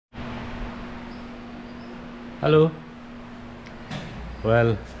Hello.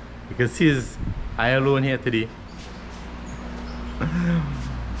 Well, you can see I alone here today.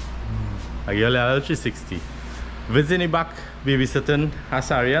 I get a little 360. Vin's in the back babysitting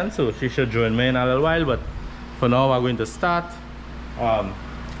Asarian, so she should join me in a little while, but for now we're going to start.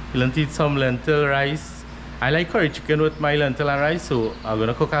 Let's eat some lentil rice. I like curry chicken with my lentil and rice, so I'm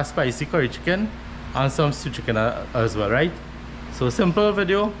gonna cook a spicy curry chicken and some stew chicken as well, right? So simple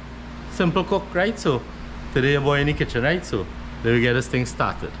video, simple cook, right? So today a boy in the kitchen, right? So let me get this thing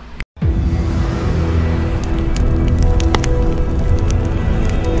started.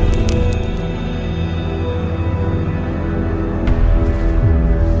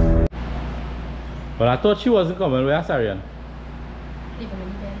 But I thought she wasn't coming. Where's Sarian?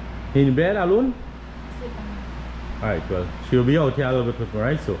 In bed alone? Alright, well, she'll be out here a little bit with me,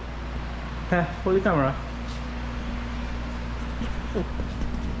 right? So, hold the camera.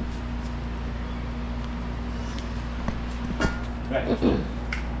 Right.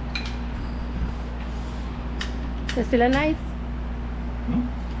 Does feel nice?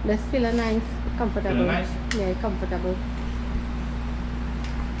 Does feel nice? Comfortable? Feel nice? Yeah, comfortable.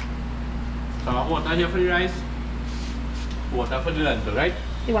 Water here for the rice, water for the lentil, right?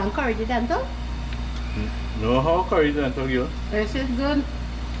 You want curry the dental? No, how curry the lentil you? This is good.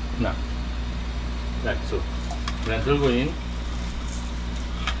 No. Right, so lentil go in.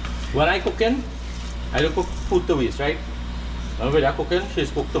 When I cooking, I don't cook food to waste, right? When I cooking,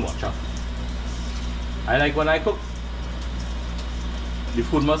 she's cooked too much. Huh? I like when I cook, the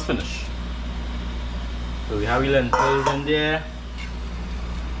food must finish. So we have the lentils in there.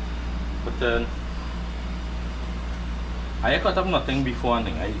 But then I cut up nothing before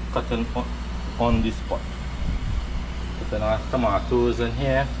anything. I cut them on this spot. But then I have tomatoes in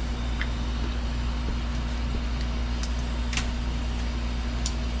here.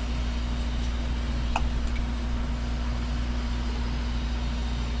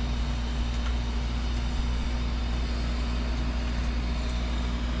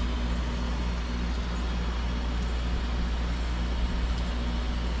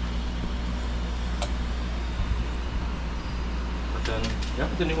 Then you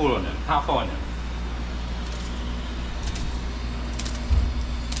put in the whole onion, half onion.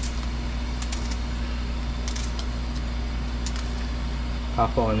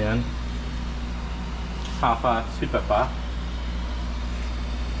 Half onion, half a sweet pepper.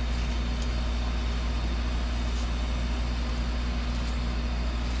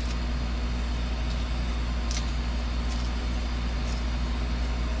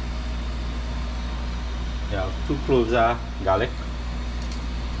 Yeah, 2 cloves of garlic.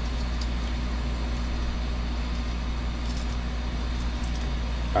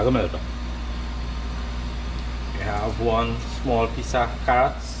 Cagamelto. We have 1 small piece of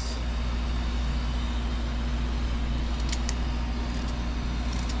carrots.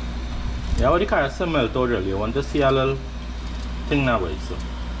 Yeah, all the carrots are melt out really. You want to see a little thing now, way, so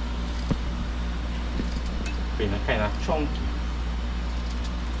being kind of chunky.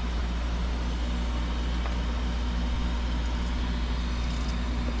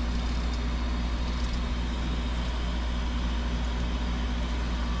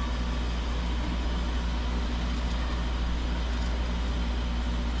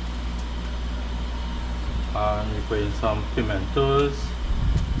 And we put in some pimentos.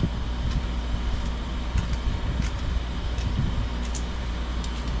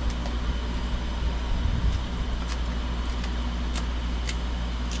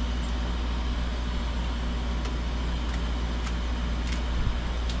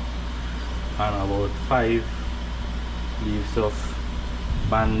 And about 5 leaves of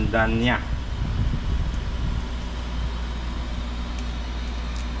bandania.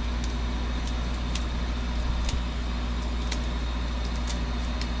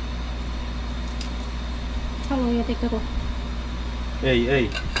 How long you take to cook? Hey.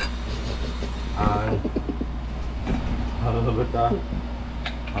 And a little bit of,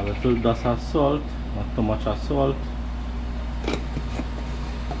 a little dust of salt, not too much of salt.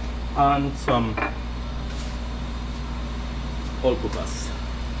 And some all-purpose.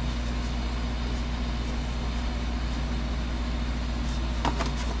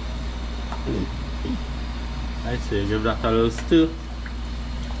 I'd say give that a little stir.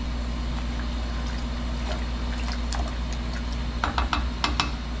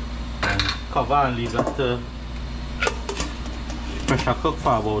 And cover and leave that to pressure cook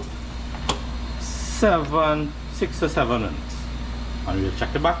for about 6 to 7 minutes. And we'll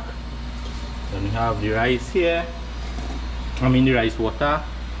check it back. Then we have the rice here. The rice water.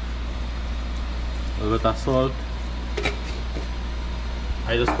 A little bit of salt.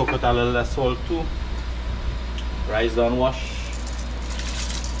 I just cook with a little less salt too. Rice done wash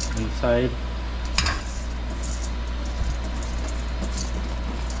inside.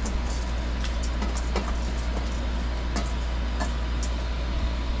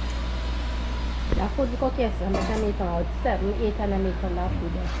 That food cook yesterday, I make about 7, 8 and I make on that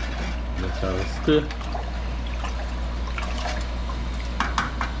food. Let's have a stir.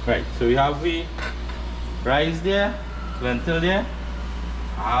 Right, so we have the rice there, lentil there.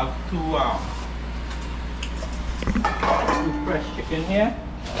 I have two fresh chicken here.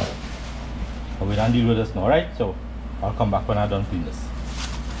 But we don't deal with this now, right? So I'll come back when I'm done clean this.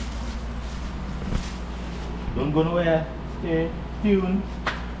 Don't go nowhere. Stay tuned.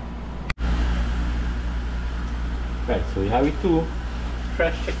 Right, so we have two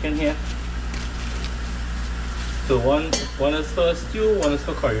fresh chicken here. So one is for stew, one is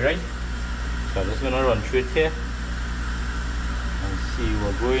for curry, right? So I'm just gonna run through it here and see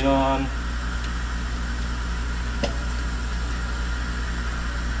what's going on.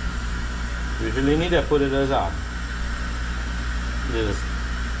 Usually need to put it as you just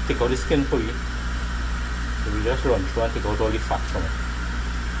take out the skin for you. So we just run through and take out all the fat from it.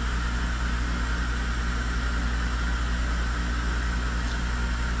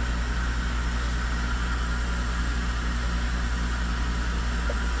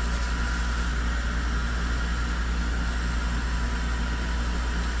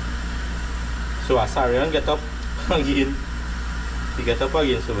 So as Arian get up again, he get up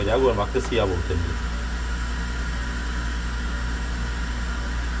again, so we're going back to see about him.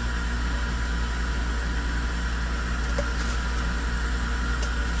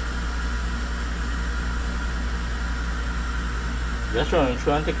 Just running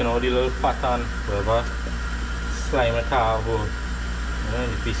through and taking all the little fat and whatever slime it have, or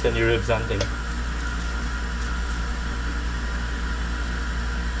the piece and the ribs and things.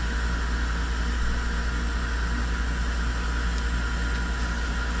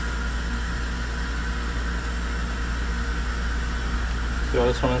 See all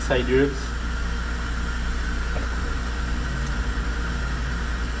this from inside the ribs.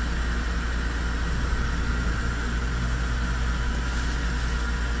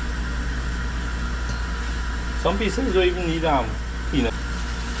 Some pieces don't even need peanut.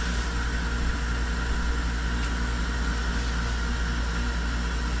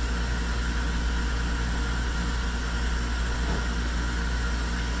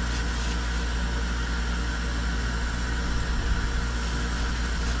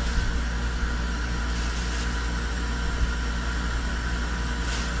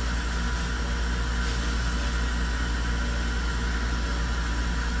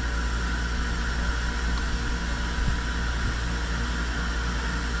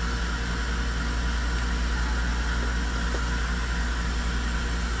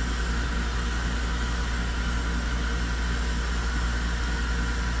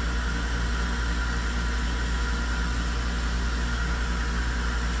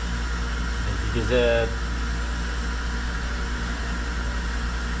 Dessert.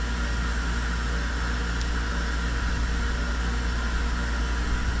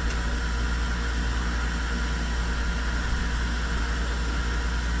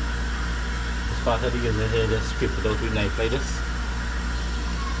 This part of the gizzard here, just scrape it out with a knife like this.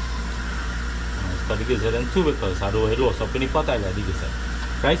 It's got the gizzard in two because I don't want it lost up in the pot. I like the gizzard.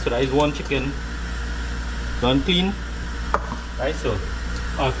 Right, so that is one chicken done clean. Right, so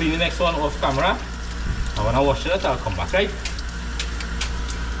I'll clean the next one off camera, and when I wash it, I'll come back, right?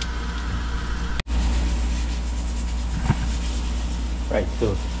 Right,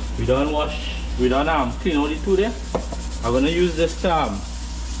 so we done clean all the two there. I'm gonna use this to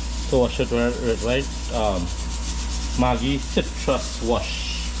wash it with right Maggi citrus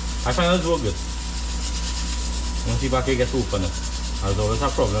wash. I find this work good. Once you back it gets open, I always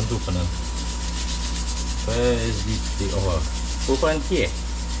have problems opening. Where is the open here?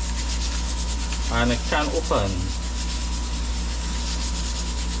 And it can open.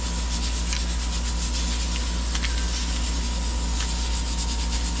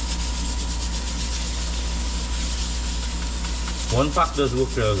 One pack does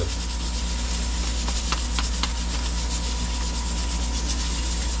work real good.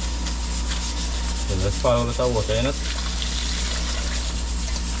 So let's pour a little water in it.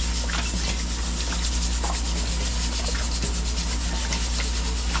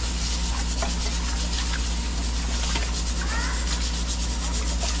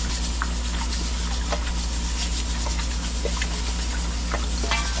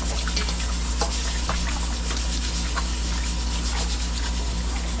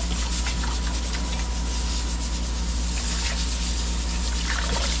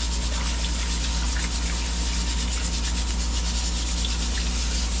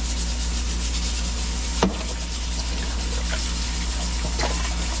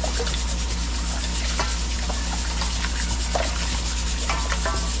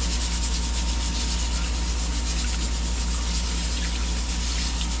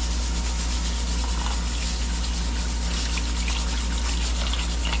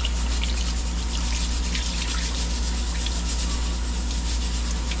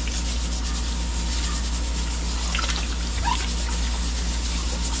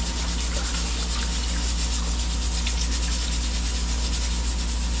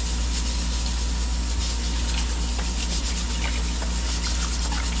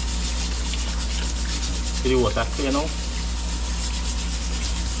 See the water clear now?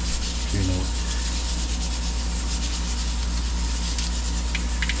 Drain out.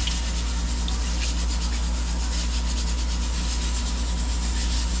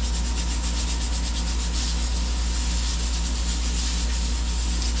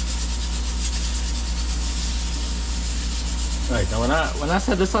 Right, now when I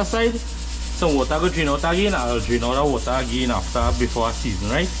set this aside, some water go drain out again. I'll drain out the water again before I season,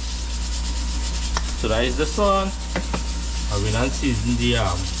 right? So that is this one. I will not season the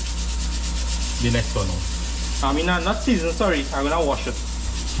next one now. I mean not season, sorry, I'm gonna wash it.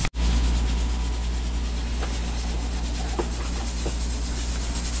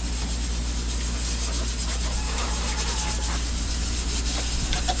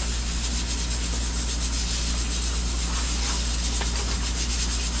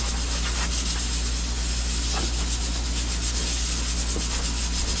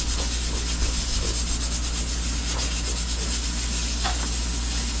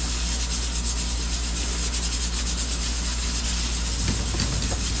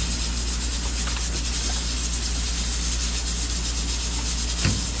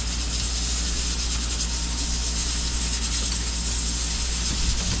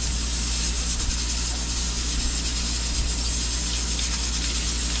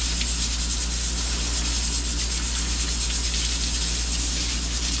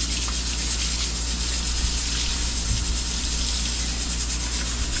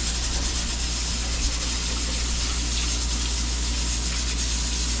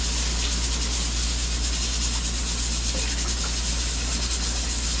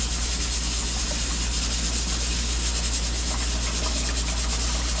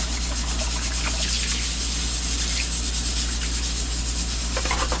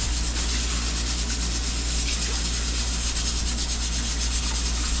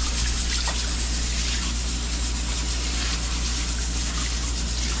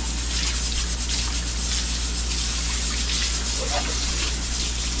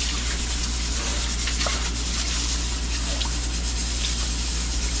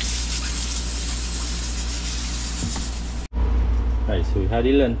 Right, so we had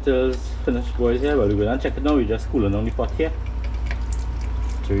the lentils finished boiled here, but we're gonna check it now. We're just cooling down the pot here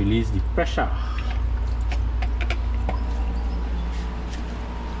to release the pressure.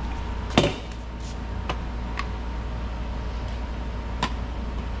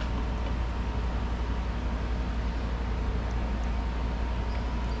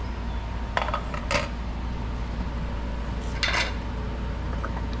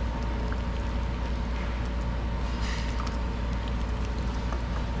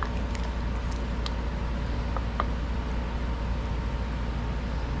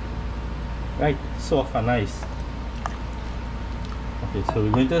 Right, soft and nice. Okay, so we're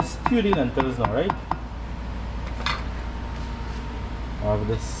going to stew the lentils now, right? I have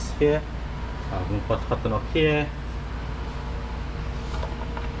this here. I'm going to put hot enough here.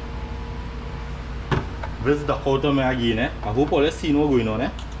 This is the coat me again, eh? I hope all you see what's going on,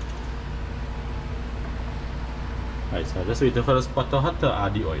 eh? Right, so just waiting for this pot to hot to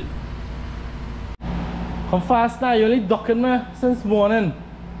add the oil. Come fast now, you only ducking me since morning.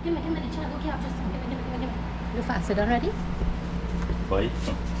 Give me the channel. Okay, I'll just give me. You fasted already? Boy.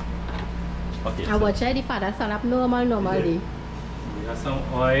 Okay. I watch the father stand up normally. We have some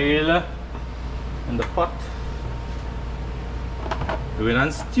oil in the pot. We're going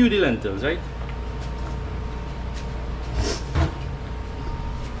to stew the lentils, right?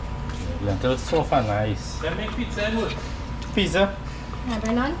 Lentils soft and nice. Let's make pizza and wood. Pizza? Yeah,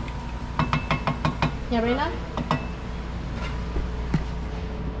 Brennan? Yeah, Brennan?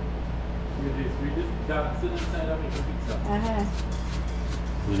 We just dance inside and make a pizza.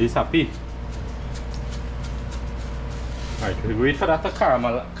 Really happy. Right, we wait for that to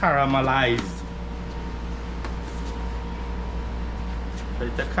caramelize. For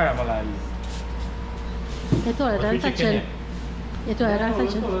it to caramelize. You told her section. You told her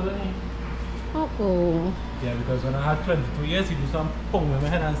section. Oh. Yeah, because when I had 22 years, you do some pong in my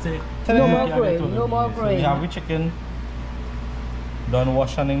head and say, No more grain, no more So we grain. have the chicken done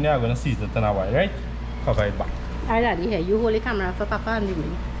washing in there. I'm going to season it in a while, right? Cover it back. Alright, Daddy, here, you hold the camera for Papa and me.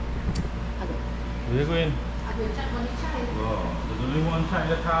 Where are you going? Oh, there's only one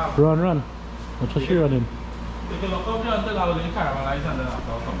child at have. Run. What's she running? You can look up there until I will caramelize and then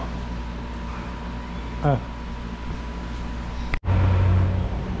after I'll come back. Ah.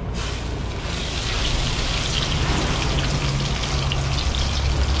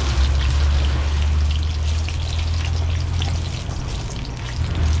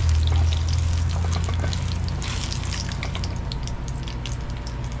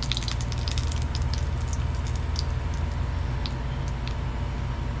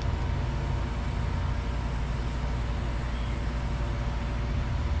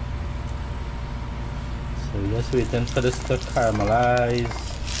 just waiting for this to caramelize.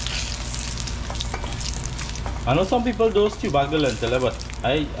 I know some people don't stew back the lentil, but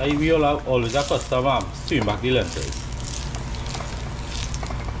we always have custom stewing back the lentils.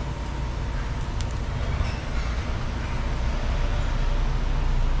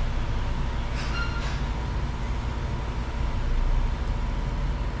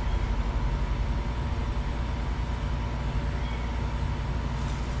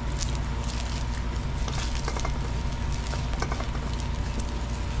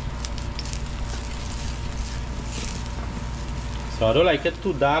 So I don't like it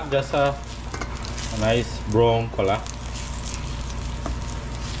too dark, just a nice brown color.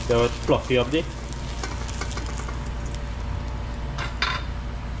 See how it's fluffy up there?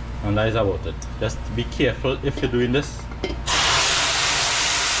 And that is about it. Just be careful if you're doing this.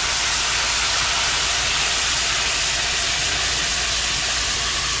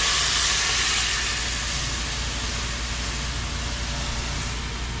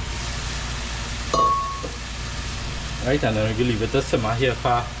 Right, and then we can leave it to simmer here for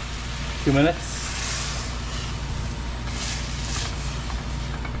a few minutes.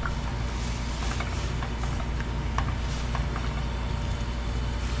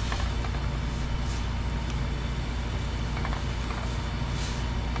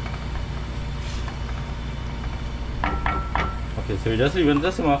 Okay, so we just leave it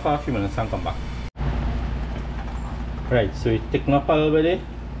to simmer for a few minutes and come back. Right, so we thicken up a little bit.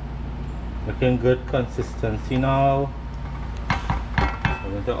 Looking good consistency now. So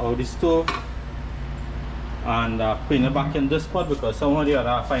I'm going to out the stove and putting it back in this pot because some of the other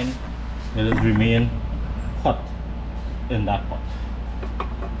I find it will remain hot in that pot.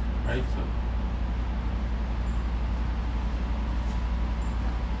 Right, so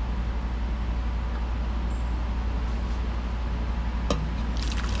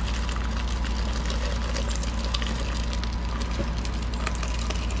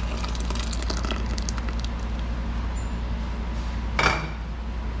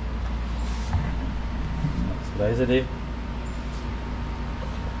that is it.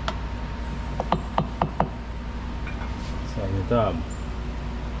 So I'm going to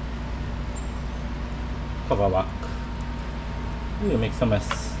cover back. You make some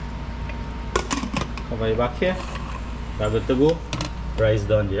mess. Cover it back here. We're good to go. Rice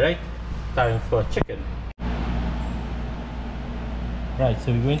done there, right? Time for chicken. Right,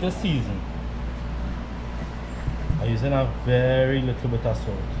 so we're going to season. I'm using a very little bit of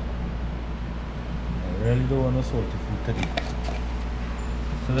salt. I really don't want to salty food today.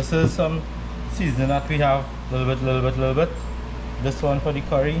 So this is some seasoning that we have, little bit. This one for the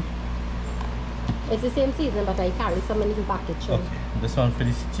curry. It's the same season, but I carry some in little package. Okay, this one for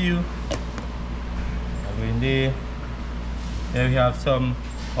the stew. I go in there. Here we have some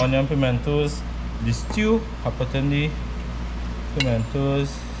onion pimentos. The stew, I put in the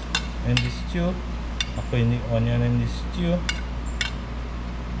pimentos in the stew. I put in the onion in the stew.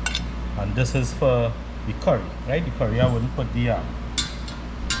 And this is for the curry, right? The curry, I wouldn't put the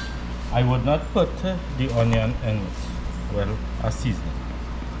I would not put the onion in it. Well, a seasoning.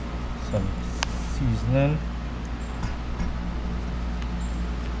 Some seasoning.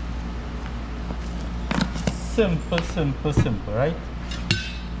 Simple, right?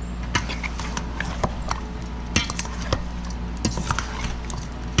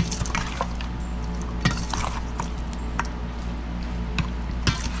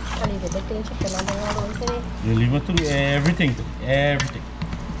 You leave it to everything.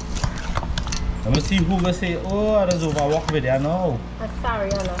 Let me see who will say, oh, I was overworked with it. No.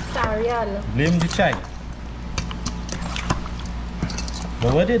 Sorry. Blame the child.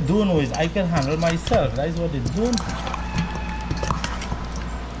 But what they do know is I can handle myself. That is what they do.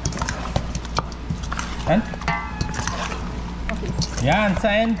 And? Okay. Yeah, and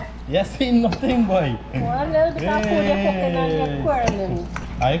sign. Yes, saying nothing, boy. One little bit of food you're cooking and you're quarreling.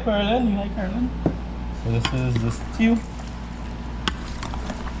 I curling, you like curling? So this is the stew.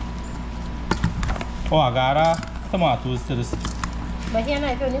 Oh, I got tomatoes to this. But here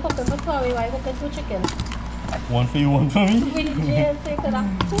now, if you're only cooking for 12, why cooking 2 chicken? One for you, one for me. With jail, so you could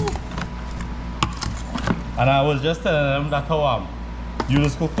have 2. And I was just telling them that how you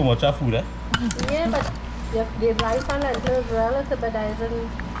just cook too much of food, eh? Yeah, but the rice and lentils relative, but that isn't.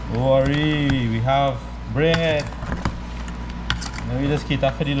 Don't worry, we have bread. And we just keep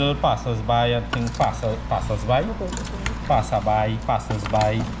that for the little passers-by and things. Passers-by?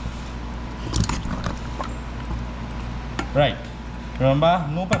 Passers-by. Right. Remember,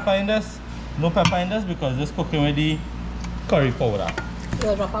 no pepper in this. No pepper in this because this cooking with the curry powder.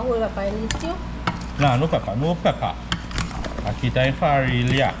 You drop a whole pepper in this stew? No pepper. I keep that in for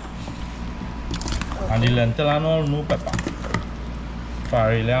real, yeah. And the lentil and all no pepper.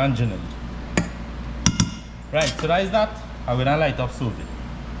 Farley and ginger. Right, so that is that. I'm gonna light up sous vide.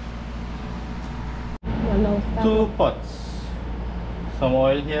 Two pots. Some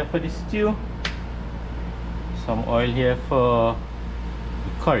oil here for the stew. Some oil here for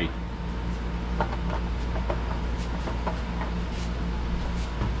the curry.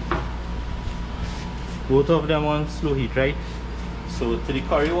 Both of them on slow heat, right? So to the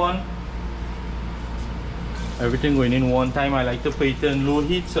curry one, everything going in one time. I like to put it in low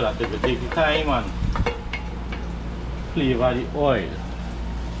heat so that it will take the time and flavor the oil.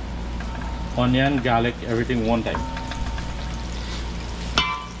 Onion, garlic, everything one time.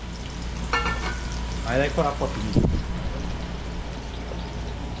 I like for a pot.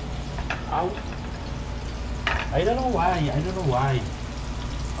 Ow! I don't know why.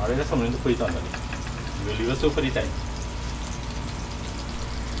 Alright, there's something to put it under. We'll leave it so for the time.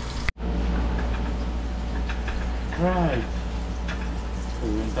 Right. So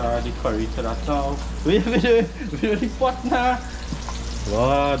we're going to add the curry to that now. Wait, we're doing the pot now.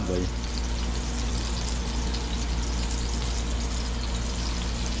 Lord boy.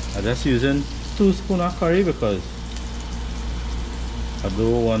 I'm just using 2 spoons of curry because I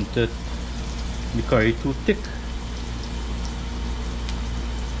don't want the curry too thick.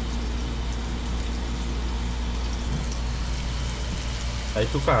 I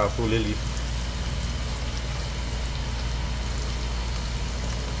took a full leaf.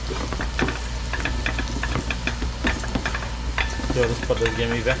 So this pot does give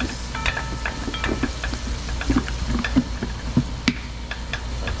me vex.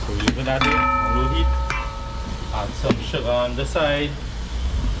 So we leave it that way on low heat. Add some sugar on the side.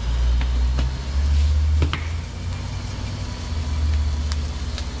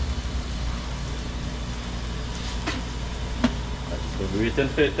 So we're waiting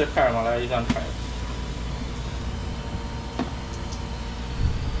for it to caramelize and fry.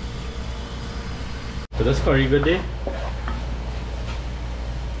 So this curry good day.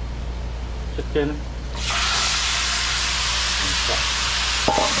 Chicken and stuff.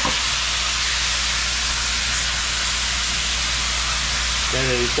 Get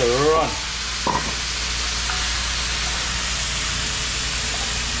ready to run.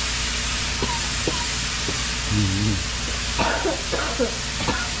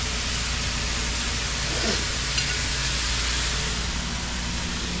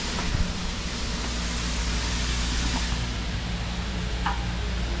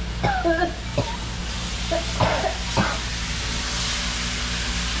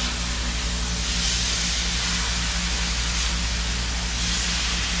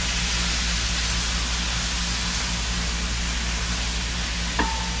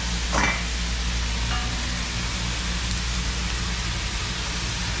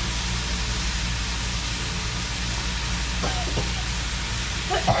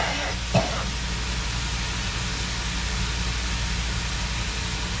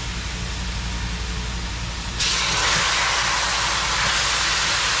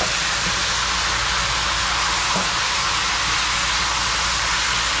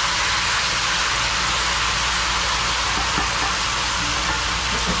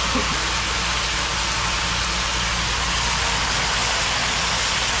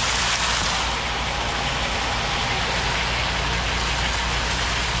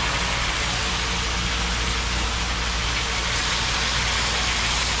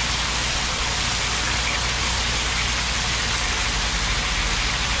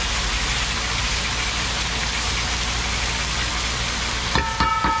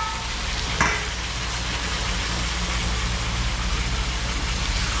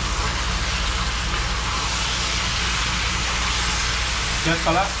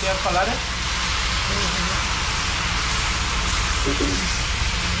 ¿Quieres calar?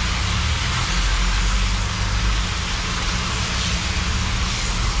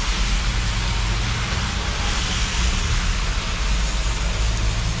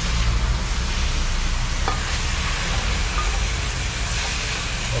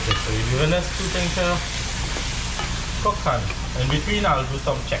 Okay, so we're doing this 2 things to cook, and in between I'll do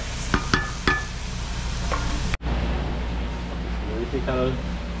some checks. We take a little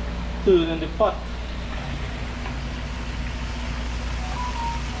food in the pot.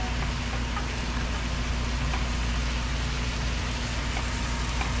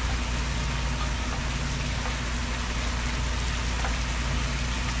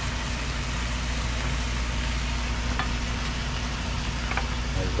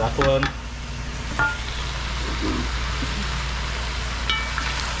 There's that one.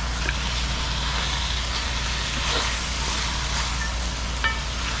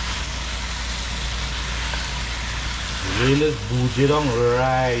 doing this bougie down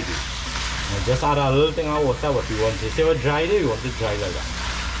right. Now just add a little thing of water what we want. You see what dry there? We want it dry like that.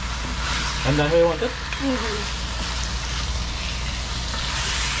 And that's how you want it?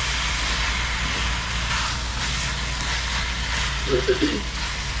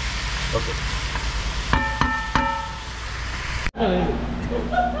 Okay.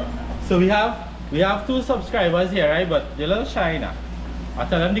 So we have 2 subscribers here, right? But they're a little shy now. I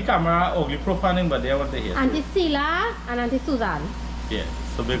tell them the camera ugly profiling, but they want to hear. Auntie Sheila and Auntie Suzanne. Yeah.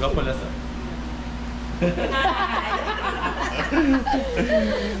 So big up on yourself.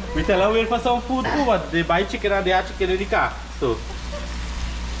 We tell her wait for some food too, but they buy chicken and they have chicken in the car. So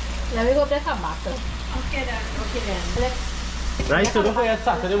Let me go there come back. Okay then. right, so don't forget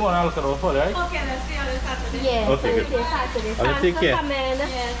Saturday morning I'll come over, right? Okay, let's see you on Saturday. Yes, Okay, good. Saturday. I'll Thanks take for care. coming.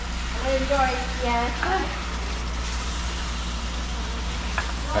 Yes. Enjoy. Yes.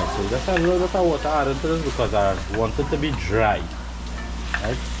 Right, so just a little bit of water added to this because I want it to be dry.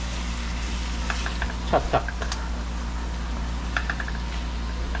 Right? Chop chop.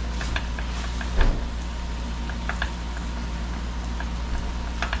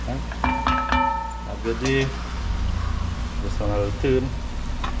 Right. After the this one will turn.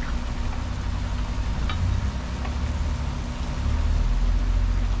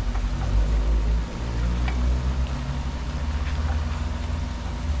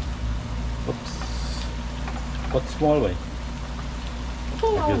 Oops. What small way?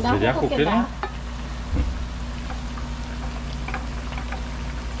 Oh, Because that they are will cook cooking. it.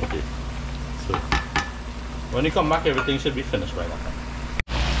 Okay. So when you come back, everything should be finished by now.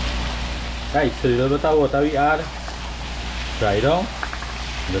 Right. So a little bit of water we add. Dry down.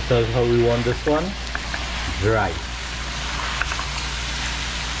 This is how we want this one. Dry.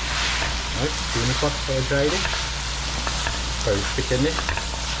 Right. See the pot for dry it. Very thick in it.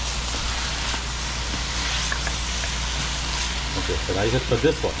 Okay, so that is it for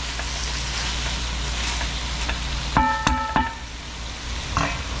this one.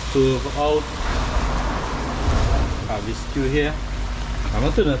 Serve out. Have this stew here. I'm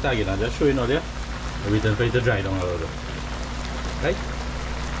not turning it again, I'm just showing you there. Everything for it to dry down a little bit. Right?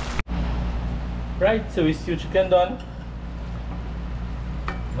 Right, so we stew chicken done.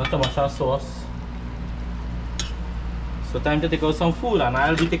 Not too much of sauce. So time to take out some food, and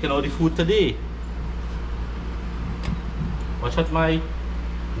I'll be taking out the food today. Watch out my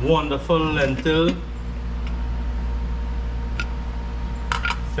wonderful lentil.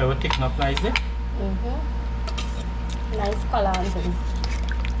 So we're taking up nicely. Nice color and things.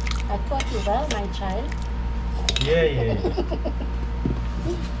 I thought you were my child. Yeah.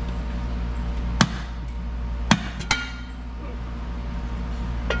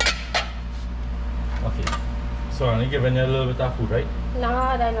 Okay. So I'm only giving you a little bit of food, right?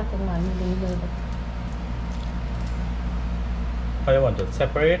 No, there's nothing wrong with it. Little bit. How you want it?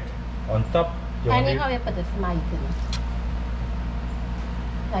 Separate? On top? You want Anyhow, it? you put it for my eating.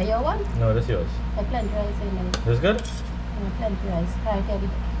 That your one? No, that's yours. I plenty rice in it. This good? Plenty rice. Right, every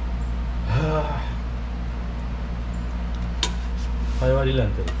day. How you want the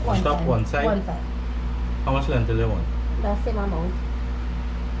lentil? On top, one side? One side. How much lentil you want? That's the same amount.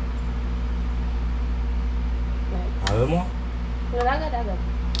 Right. A little more? No, that's good.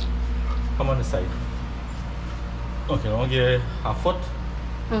 Come on the side. Okay, I'm gonna give you a foot,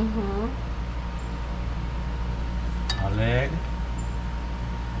 a leg,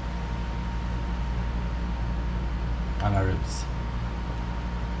 and a ribs.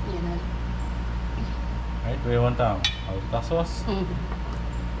 You know. Right, where you want a little sauce?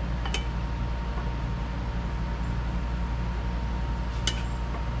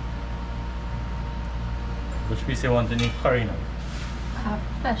 Which piece you want in the curry now?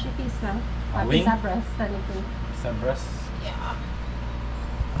 Fleshy piece now. A A wing? piece of breast, anything. Piece of breast? Yeah.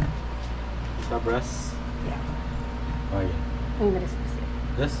 Piece of breast? Yeah. Oh yeah. And this piece.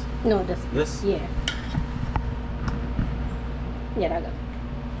 This? No, this piece. This? Yeah. Yeah, that's good.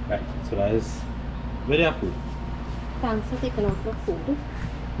 Right, so that is very food. Thanks for taking off the food.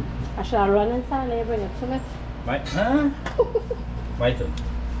 I should have run inside and bring it to me. My turn.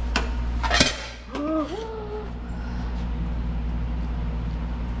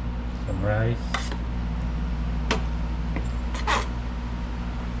 Some rice.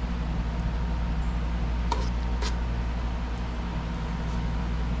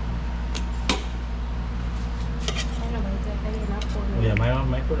 Yeah,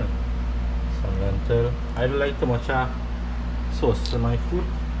 my food. Some lentil. I don't like too much sauce in my food.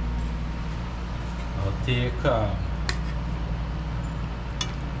 I'll take a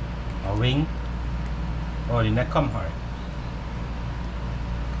wing. Oh, the neck come hard.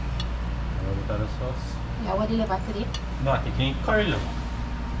 A little bit of the sauce. Yeah, what delivered today? No, I'm taking curry liver.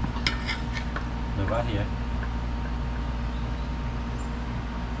 Liver here.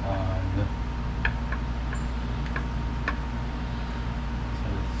 And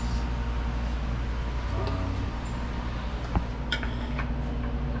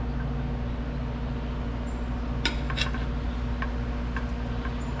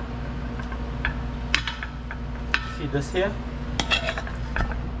see this here?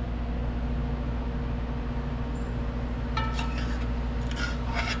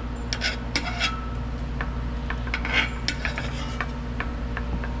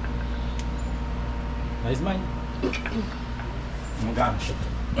 That is mine. I'm gonna ship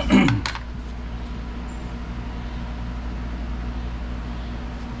it.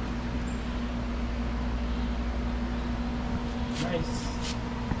 Nice.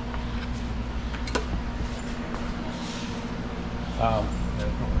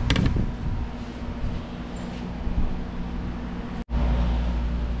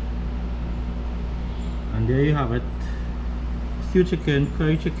 And there you have it. Stew chicken,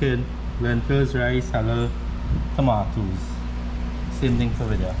 curry chicken, lentils, rice, salad, tomatoes. Same thing for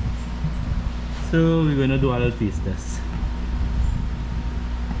video. So we're gonna do a little taste test.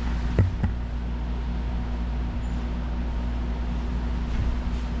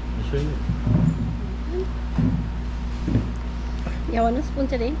 I'll show you. You want a spoon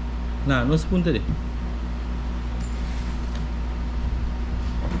today? Nah, no spoon today.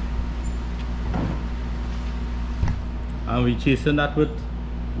 And we chasing that with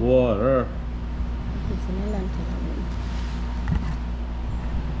water. It's in a lentil.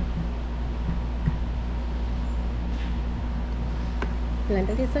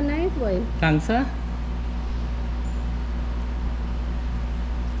 Lentil is so nice, boy. Thanks, sir.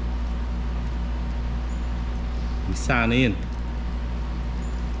 We sign in.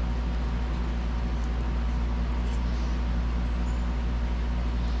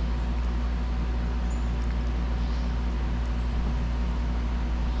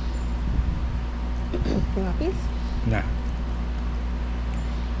 You want a piece? Nah.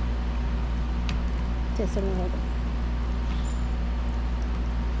 Taste it a little bit.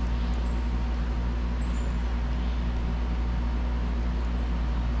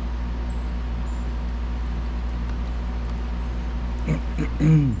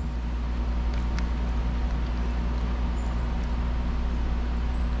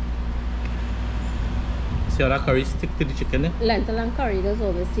 See how that curry stick to the chicken, eh? Lentil and curry does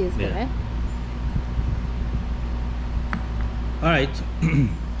always taste good, Yeah. eh? Alright.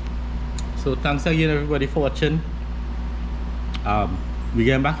 So thanks again everybody for watching. We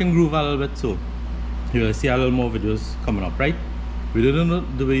getting back in groove a little bit, so you'll see a little more videos coming up, right? We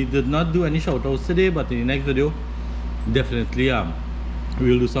did not do any shout outs today, but in the next video definitely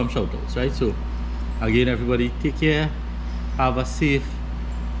we'll do some shout outs, right? So again everybody, take care, have a safe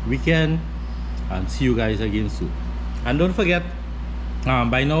weekend, and see you guys again soon. And don't forget,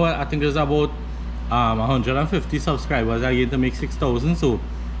 by now I think there's about 150 subscribers again to make 6,000. So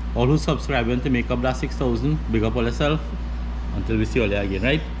all who subscribing to make up that 6,000, big up all yourself. Until we see you all again,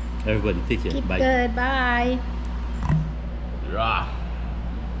 right? Everybody take care. Keep Bye. good. Bye. Rah.